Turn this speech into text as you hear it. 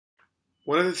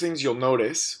One of the things you'll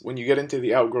notice when you get into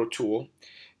the Outgrow tool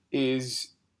is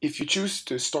if you choose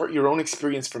to start your own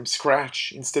experience from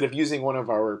scratch instead of using one of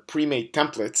our pre-made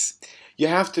templates, you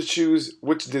have to choose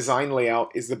which design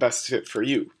layout is the best fit for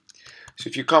you. So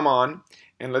if you come on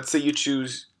and let's say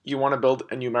you want to build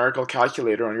a numerical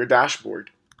calculator on your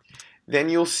dashboard, then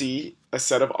you'll see a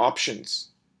set of options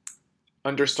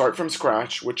under Start from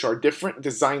Scratch, which are different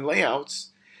design layouts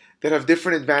that have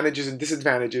different advantages and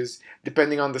disadvantages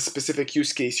depending on the specific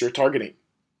use case you're targeting.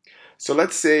 So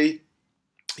let's say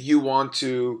you want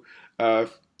to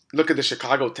look at the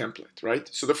Chicago template, right?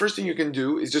 So the first thing you can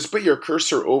do is just put your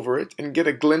cursor over it and get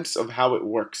a glimpse of how it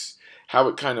works, how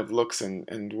it kind of looks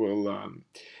and will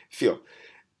feel.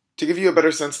 To give you a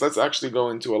better sense, let's actually go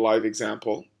into a live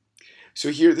example. So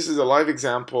here, this is a live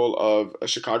example of a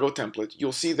Chicago template.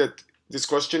 You'll see that this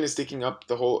question is taking up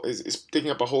is taking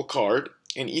up a whole card,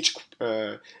 and each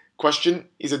question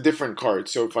is a different card.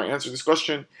 So if I answer this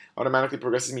question, automatically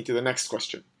progresses me to the next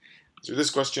question. So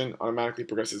this question automatically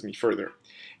progresses me further.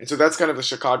 And so that's kind of the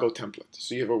Chicago template.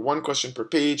 So you have a one question per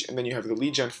page, and then you have the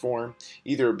lead gen form,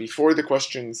 either before the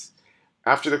questions,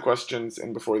 after the questions,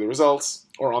 and before the results,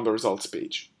 or on the results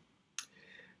page.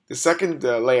 The second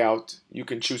layout you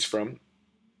can choose from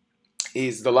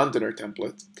is the Londoner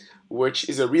template, which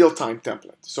is a real-time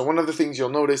template. So one of the things you'll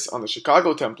notice on the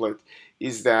Chicago template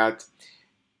is that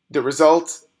the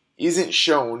result isn't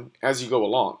shown as you go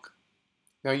along.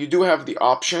 Now you do have the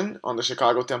option on the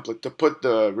Chicago template to put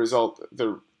the result,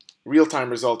 the real-time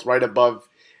result, right above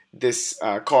this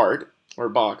card or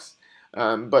box.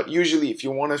 But usually if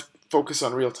you want to focus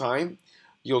on real-time,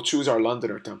 you'll choose our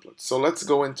Londoner template. So let's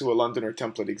go into a Londoner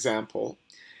template example.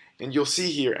 And you'll see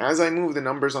here, as I move the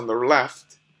numbers on the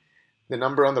left, the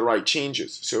number on the right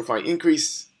changes. So if I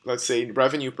increase, let's say,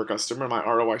 revenue per customer, my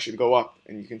ROI should go up,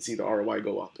 and you can see the ROI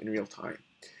go up in real time.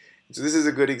 So this is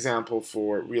a good example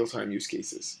for real-time use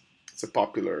cases. It's a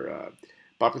popular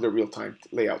real-time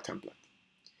layout template.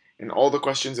 And all the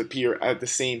questions appear at the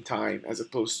same time, as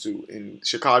opposed to in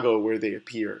Chicago where they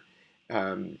appear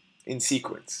in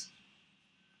sequence.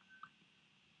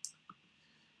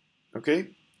 Okay.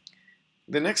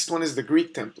 The next one is the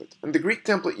Greek template. In the Greek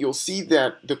template, you'll see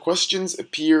that the questions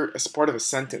appear as part of a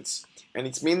sentence, and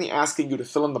it's mainly asking you to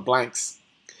fill in the blanks.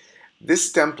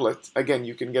 This template, again,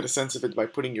 you can get a sense of it by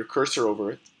putting your cursor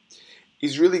over it,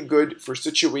 is really good for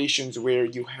situations where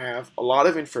you have a lot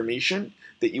of information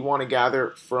that you want to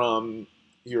gather from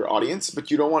your audience,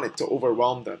 but you don't want it to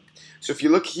overwhelm them. So if you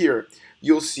look here,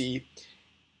 you'll see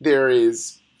there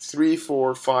is 3,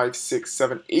 4, 5, 6,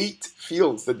 7, 8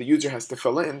 fields that the user has to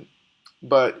fill in,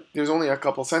 but there's only a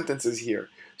couple sentences here.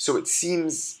 So it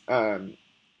seems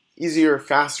easier,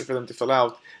 faster for them to fill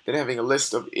out than having a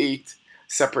list of 8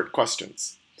 separate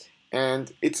questions.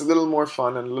 And it's a little more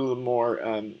fun and a little more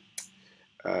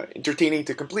entertaining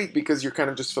to complete because you're kind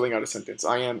of just filling out a sentence.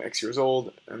 I am X years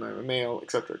old and I'm a male,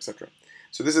 etc., etc.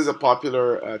 So this is a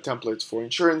popular template for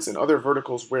insurance and other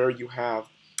verticals where you have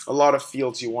a lot of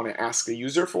fields you want to ask a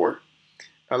user for.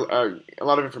 A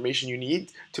lot of information you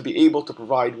need to be able to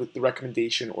provide with the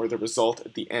recommendation or the result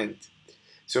at the end.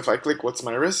 So if I click what's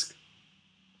my risk,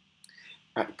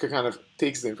 it kind of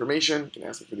takes the information, can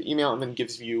ask it for the email, and then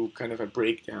gives you kind of a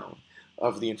breakdown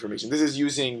of the information. This is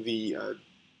using the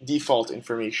default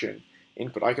information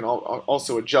input. I can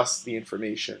also adjust the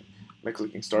information by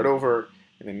clicking start over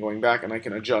and then going back, and I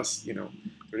can adjust,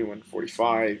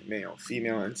 3145, male,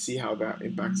 female, and see how that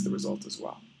impacts the result as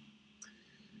well.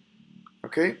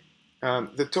 Okay,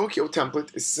 the Tokyo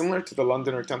template is similar to the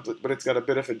Londoner template, but it's got a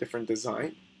bit of a different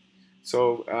design.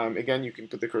 So again, you can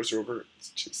put the cursor over,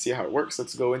 see how it works.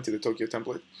 Let's go into the Tokyo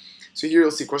template. So here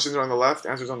you'll see questions are on the left,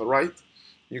 answers on the right.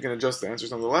 You can adjust the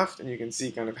answers on the left, and you can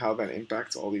see kind of how that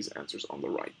impacts all these answers on the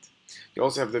right. You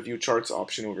also have the view charts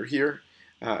option over here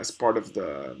as part of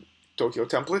the Tokyo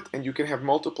template, and you can have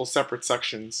multiple separate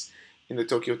sections in the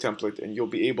Tokyo template, and you'll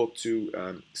be able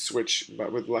to switch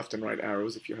with left and right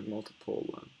arrows if you have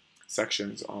multiple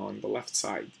sections on the left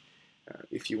side,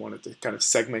 if you wanted to kind of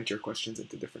segment your questions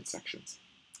into different sections.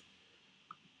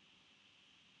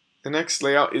 The next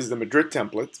layout is the Madrid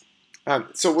template.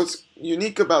 So what's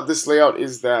unique about this layout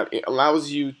is that it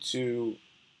allows you to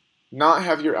not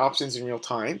have your options in real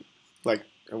time,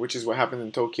 which is what happened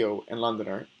in Tokyo and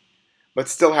Londoner, but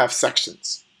still have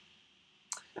sections.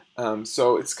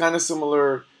 So it's kind of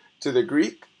similar to the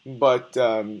Greek, but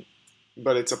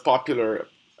it's a popular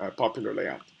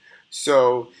layout.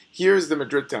 So here's the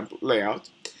Madrid template layout.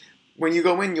 When you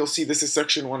go in, you'll see this is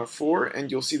section 1 of 4, and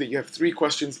you'll see that you have 3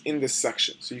 questions in this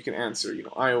section. So you can answer,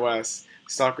 iOS,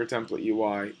 Stalker template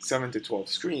UI, 7 to 12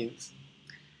 screens.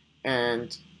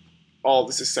 And all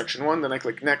this is section 1, then I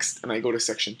click next and I go to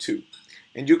section 2.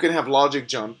 And you can have logic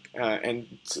jump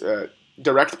and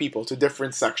direct people to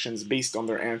different sections based on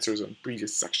their answers on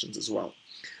previous sections as well.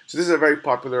 So this is a very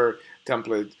popular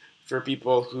template for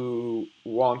people who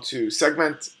want to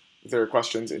segment their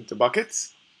questions into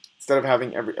buckets instead of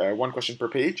having one question per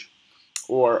page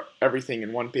or everything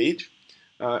in one page.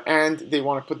 And they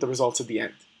want to put the results at the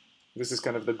end. This is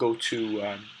kind of the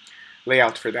go-to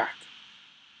layout for that.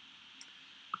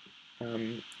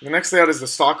 The next layout is the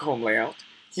Stockholm layout.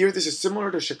 Here, this is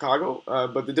similar to Chicago,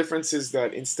 but the difference is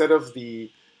that instead of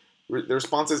the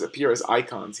responses appear as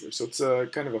icons here, so it's a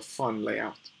kind of a fun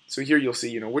layout. So here you'll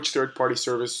see, which third-party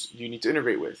service you need to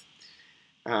integrate with,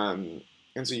 and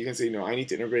so you can say, I need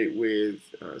to integrate with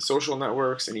social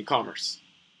networks and e-commerce,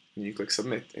 and you click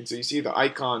submit, and so you see the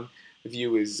icon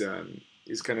view is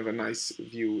kind of a nice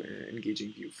view,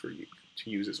 engaging view for you to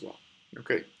use as well.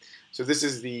 Okay, so this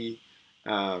is the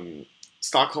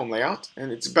Stockholm layout,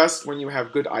 and it's best when you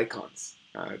have good icons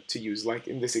to use. Like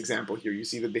in this example here, you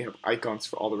see that they have icons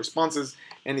for all the responses,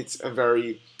 and it's a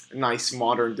very nice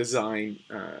modern design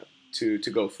to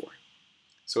go for.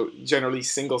 So generally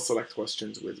single select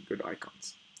questions with good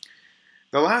icons.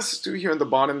 The last two here on the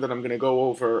bottom that I'm going to go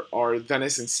over are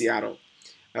Venice and Seattle.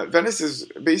 Venice is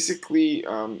basically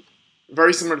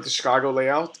very similar to the Chicago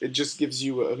layout. It just gives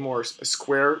you a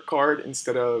square card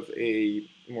instead of a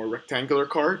more rectangular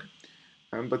card.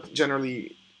 But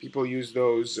generally, people use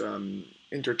those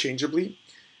interchangeably.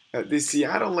 The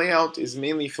Seattle layout is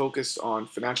mainly focused on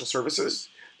financial services.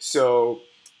 So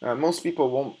most people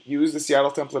won't use the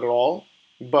Seattle template at all.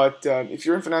 But if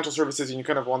you're in financial services and you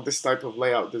kind of want this type of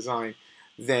layout design,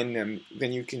 then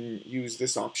you can use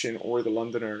this option or the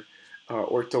Londoner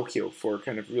or Tokyo for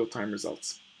kind of real-time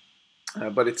results.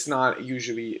 But it's not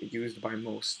usually used by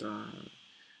most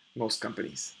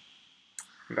companies.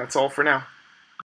 That's all for now.